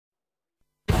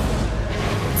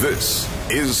This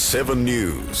is 7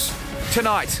 News.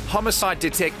 Tonight, homicide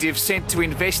detectives sent to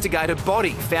investigate a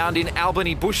body found in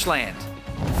Albany bushland.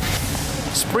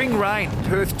 Spring rain,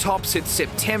 Perth tops its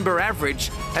September average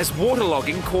as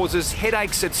waterlogging causes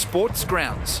headaches at sports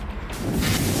grounds.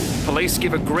 Police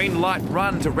give a green light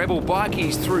run to rebel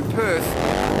bikies through Perth.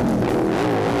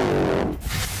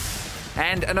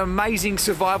 And an amazing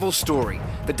survival story.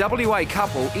 The WA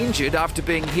couple injured after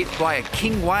being hit by a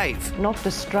king wave. Knocked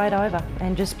us straight over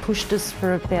and just pushed us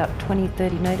for about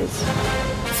 20-30 metres.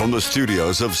 From the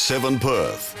studios of 7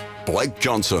 Perth, Blake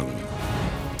Johnson.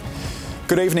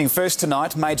 Good evening. First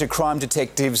tonight, major crime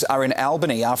detectives are in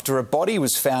Albany after a body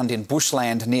was found in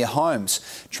bushland near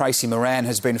homes. Tracy Moran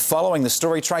has been following the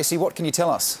story. Tracy, what can you tell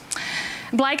us?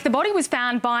 Blake, the body was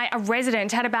found by a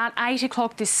resident at about 8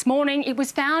 o'clock this morning. It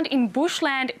was found in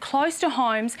bushland close to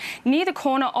homes near the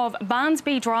corner of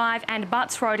Barnsby Drive and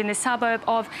Butts Road in the suburb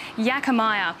of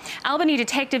Yakamaya. Albany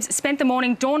detectives spent the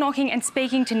morning door knocking and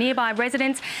speaking to nearby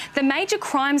residents. The major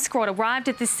crime squad arrived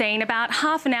at the scene about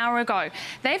half an hour ago.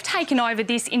 They've taken over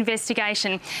this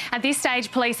investigation. At this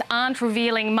stage, police aren't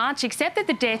revealing much except that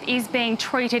the death is being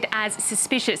treated as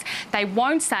suspicious. They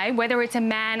won't say whether it's a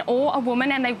man or a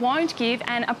woman, and they won't give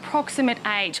an approximate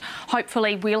age.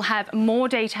 Hopefully we'll have more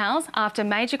details after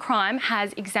Major Crime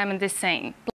has examined the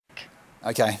scene.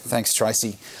 OK, thanks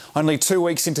Tracy. Only 2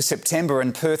 weeks into September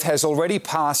and Perth has already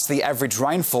passed the average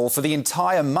rainfall for the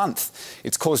entire month.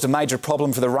 It's caused a major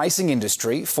problem for the racing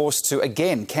industry, forced to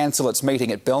again cancel its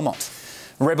meeting at Belmont.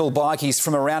 Rebel bikies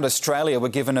from around Australia were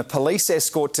given a police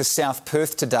escort to South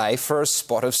Perth today for a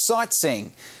spot of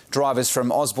sightseeing. Drivers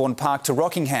from Osborne Park to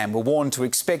Rockingham were warned to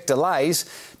expect delays,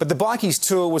 but the bikies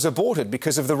tour was aborted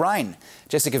because of the rain.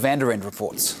 Jessica Vanderend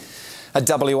reports. A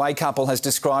WA couple has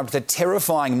described the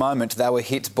terrifying moment they were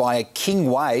hit by a king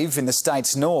wave in the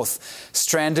state's north.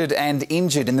 Stranded and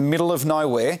injured in the middle of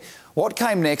nowhere, what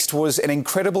came next was an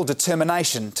incredible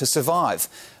determination to survive.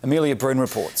 Amelia Brune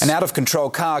reports. An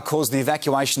out-of-control car caused the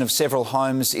evacuation of several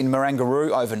homes in Marangaroo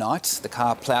overnight. The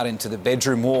car ploughed into the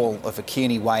bedroom wall of a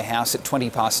Kearney Way house at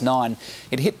 9:20.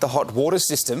 It hit the hot water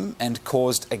system and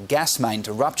caused a gas main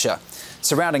to rupture.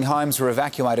 Surrounding homes were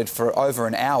evacuated for over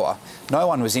an hour. No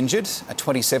one was injured. A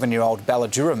 27-year-old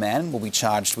Balladura man will be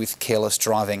charged with careless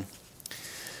driving.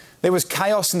 There was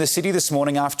chaos in the city this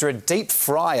morning after a deep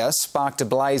fryer sparked a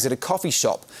blaze at a coffee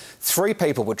shop. 3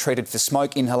 people were treated for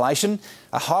smoke inhalation,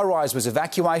 a high-rise was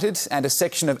evacuated and a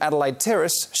section of Adelaide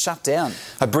Terrace shut down.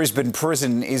 A Brisbane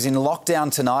prison is in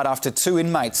lockdown tonight after 2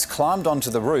 inmates climbed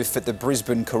onto the roof at the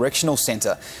Brisbane Correctional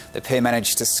Centre. The pair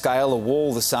managed to scale a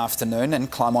wall this afternoon and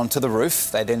climb onto the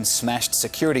roof. They then smashed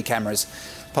security cameras.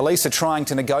 Police are trying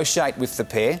to negotiate with the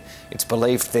pair. It's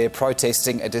believed they're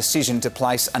protesting a decision to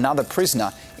place another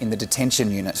prisoner in the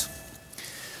detention unit.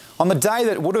 On the day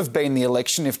that would have been the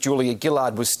election if Julia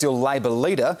Gillard was still Labor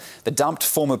leader, the dumped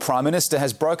former Prime Minister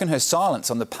has broken her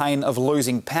silence on the pain of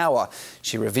losing power.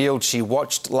 She revealed she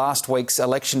watched last week's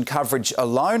election coverage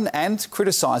alone and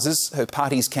criticises her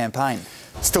party's campaign.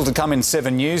 Still to come in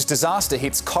 7 News, disaster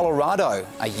hits Colorado.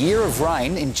 A year of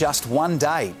rain in just 1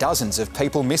 day. Dozens of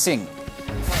people missing.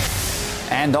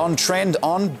 And on trend,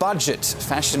 on budget,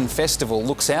 Fashion Festival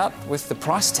looks out with the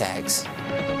price tags.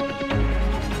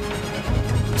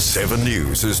 7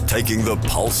 News is taking the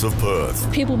pulse of Perth.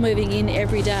 People moving in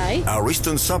every day. Our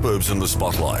eastern suburbs in the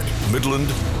spotlight. Midland,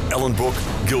 Ellenbrook,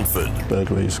 Guildford.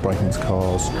 Burglaries, break-ins,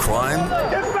 cars. Crime,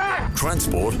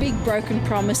 transport, Big broken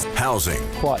promise. housing.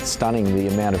 Quite stunning the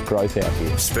amount of growth out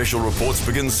here. Special reports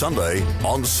begin Sunday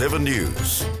on 7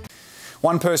 News.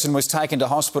 1 person was taken to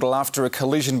hospital after a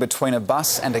collision between a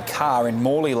bus and a car in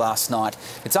Morley last night.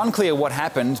 It's unclear what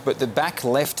happened, but the back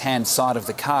left-hand side of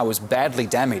the car was badly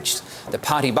damaged. The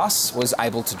party bus was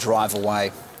able to drive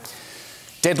away.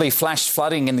 Deadly flash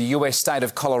flooding in the US state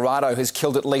of Colorado has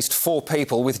killed at least 4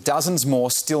 people, with dozens more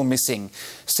still missing.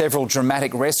 Several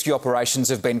dramatic rescue operations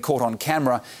have been caught on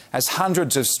camera as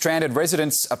hundreds of stranded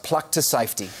residents are plucked to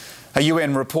safety. A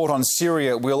UN report on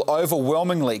Syria will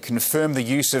overwhelmingly confirm the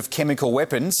use of chemical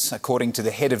weapons, according to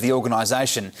the head of the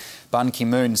organisation. Ban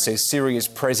Ki-moon says Syria's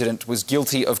president was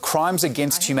guilty of crimes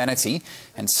against humanity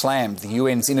and slammed the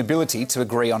UN's inability to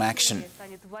agree on action.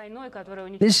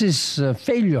 This is a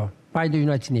failure by the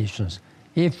United Nations.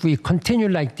 If we continue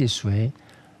like this way,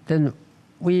 then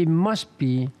we must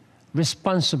be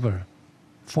responsible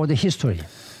for the history.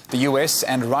 The US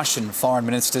and Russian foreign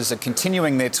ministers are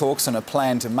continuing their talks on a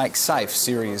plan to make safe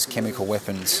Syria's chemical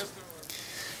weapons.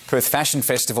 Perth Fashion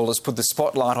Festival has put the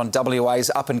spotlight on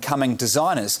WA's up-and-coming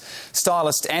designers.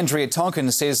 Stylist Andrea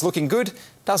Tonkin says looking good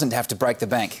doesn't have to break the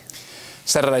bank.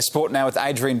 Saturday Sport now with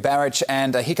Adrian Barrich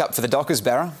and a hiccup for the Dockers,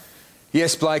 Barra.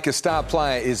 Yes, Blake, a star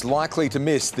player is likely to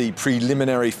miss the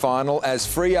preliminary final as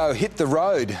Freo hit the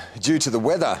road due to the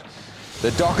weather.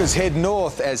 The Dockers head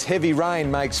north as heavy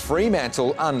rain makes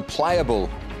Fremantle unplayable.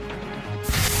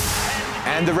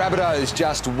 And the Rabbitohs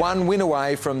just one win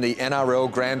away from the NRL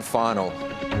Grand Final.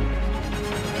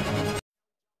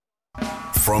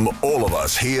 From all of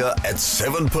us here at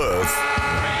 7 Perth,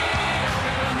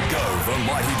 go the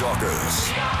Mighty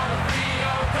Dockers.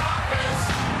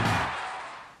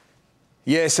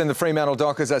 Yes, and the Fremantle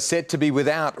Dockers are set to be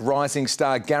without rising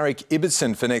star Garrick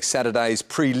Ibbotson for next Saturday's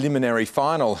preliminary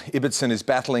final. Ibbotson is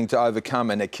battling to overcome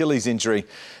an Achilles injury.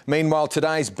 Meanwhile,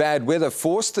 today's bad weather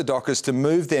forced the Dockers to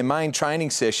move their main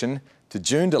training session to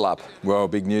Joondalup. Well,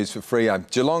 big news for Freo.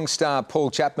 Geelong star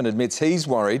Paul Chapman admits he's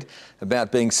worried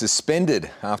about being suspended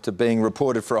after being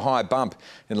reported for a high bump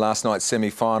in last night's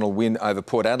semi-final win over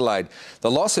Port Adelaide.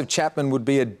 The loss of Chapman would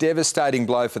be a devastating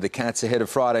blow for the Cats ahead of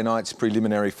Friday night's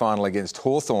preliminary final against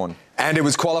Hawthorn. And it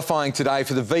was qualifying today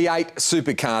for the V8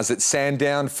 Supercars at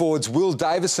Sandown. Ford's Will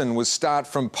Davison will start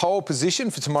from pole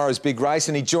position for tomorrow's big race,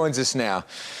 and he joins us now.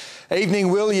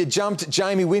 Evening, Will. You jumped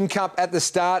Jamie Whincup at the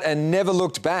start and never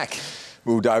looked back.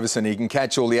 Will Davison, he can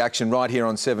catch all the action right here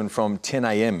on 7 from 10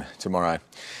 a.m. tomorrow.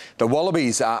 The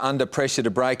Wallabies are under pressure to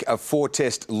break a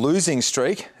 4-test losing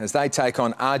streak as they take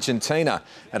on Argentina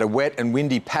at a wet and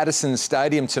windy Patterson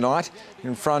Stadium tonight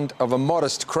in front of a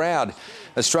modest crowd.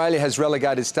 Australia has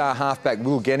relegated star halfback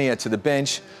Will Genia to the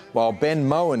bench, while Ben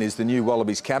Mowen is the new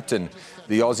Wallabies captain.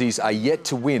 The Aussies are yet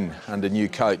to win under new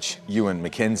coach Ewan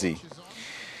McKenzie.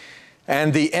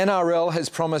 And the NRL has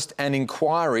promised an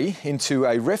inquiry into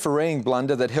a refereeing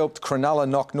blunder that helped Cronulla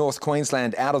knock North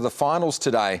Queensland out of the finals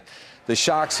today. The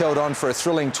Sharks held on for a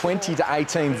thrilling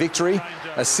 20-18 victory,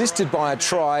 assisted by a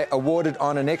try awarded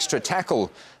on an extra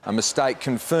tackle, a mistake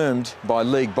confirmed by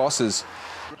league bosses.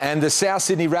 And the South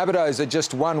Sydney Rabbitohs are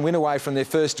just one win away from their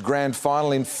first grand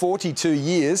final in 42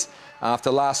 years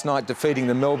after last night defeating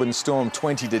the Melbourne Storm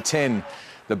 20-10.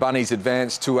 The Bunnies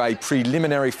advanced to a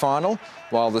preliminary final,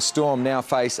 while the Storm now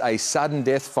face a sudden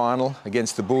death final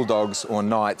against the Bulldogs or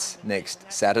Knights next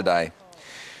Saturday.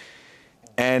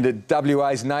 And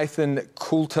WA's Nathan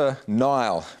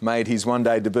Coulter-Nile made his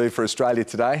one-day debut for Australia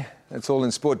today. That's all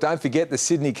in sport. Don't forget the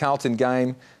Sydney-Carlton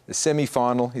game. The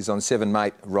semi-final is on 7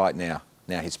 Mate right now.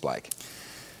 Now here's Blake.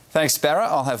 Thanks, Barra.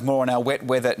 I'll have more on our wet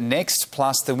weather next,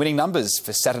 plus the winning numbers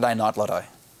for Saturday Night Lotto.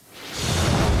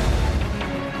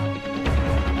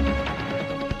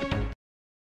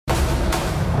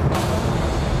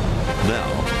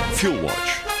 Now, Fuel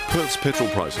Watch, Perth's petrol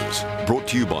prices, brought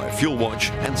to you by Fuel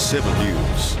Watch and 7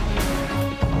 News.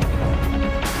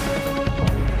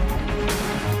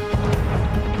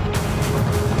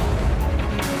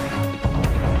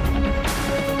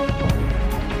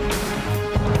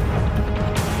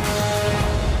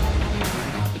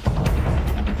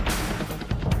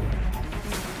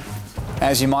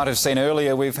 As you might have seen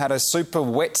earlier, we've had a super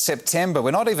wet September.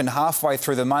 We're not even halfway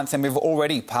through the month and we've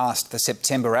already passed the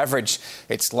September average.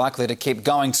 It's likely to keep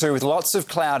going too, with lots of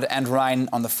cloud and rain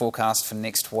on the forecast for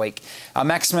next week. Our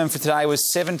maximum for today was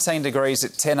 17 degrees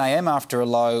at 10 a.m. after a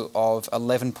low of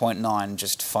 11.9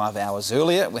 just 5 hours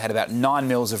earlier. We had about 9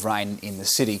 mils of rain in the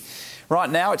city. Right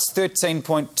now it's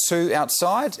 13.2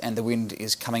 outside and the wind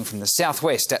is coming from the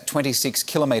southwest at 26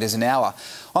 kilometres an hour.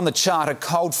 On the chart, a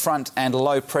cold front and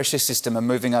low pressure system are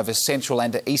moving over central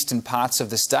and eastern parts of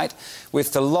the state,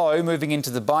 with the low moving into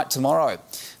the Bight tomorrow.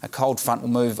 A cold front will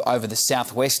move over the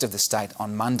southwest of the state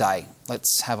on Monday.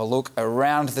 Let's have a look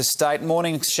around the state.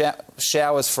 Morning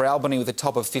showers for Albany with a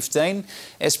top of 15,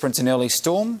 Esperance an early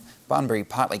storm, Bunbury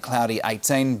partly cloudy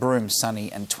 18, Broome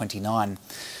sunny and 29.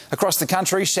 Across the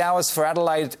country, showers for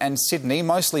Adelaide and Sydney,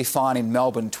 mostly fine in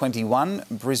Melbourne 21,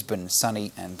 Brisbane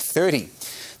sunny and 30.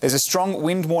 There's a strong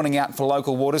wind warning out for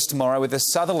local waters tomorrow with a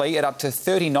southerly at up to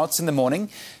 30 knots in the morning.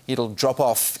 It'll drop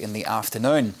off in the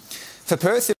afternoon. For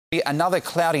Perth, it'll be another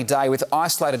cloudy day with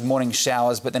isolated morning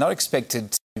showers, but they're not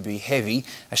expected to be heavy.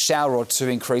 A shower or two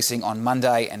increasing on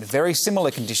Monday and very similar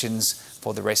conditions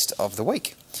for the rest of the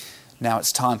week. Now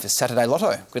it's time for Saturday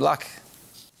Lotto. Good luck.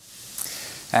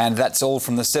 And that's all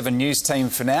from the 7 News team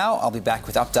for now. I'll be back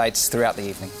with updates throughout the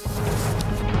evening.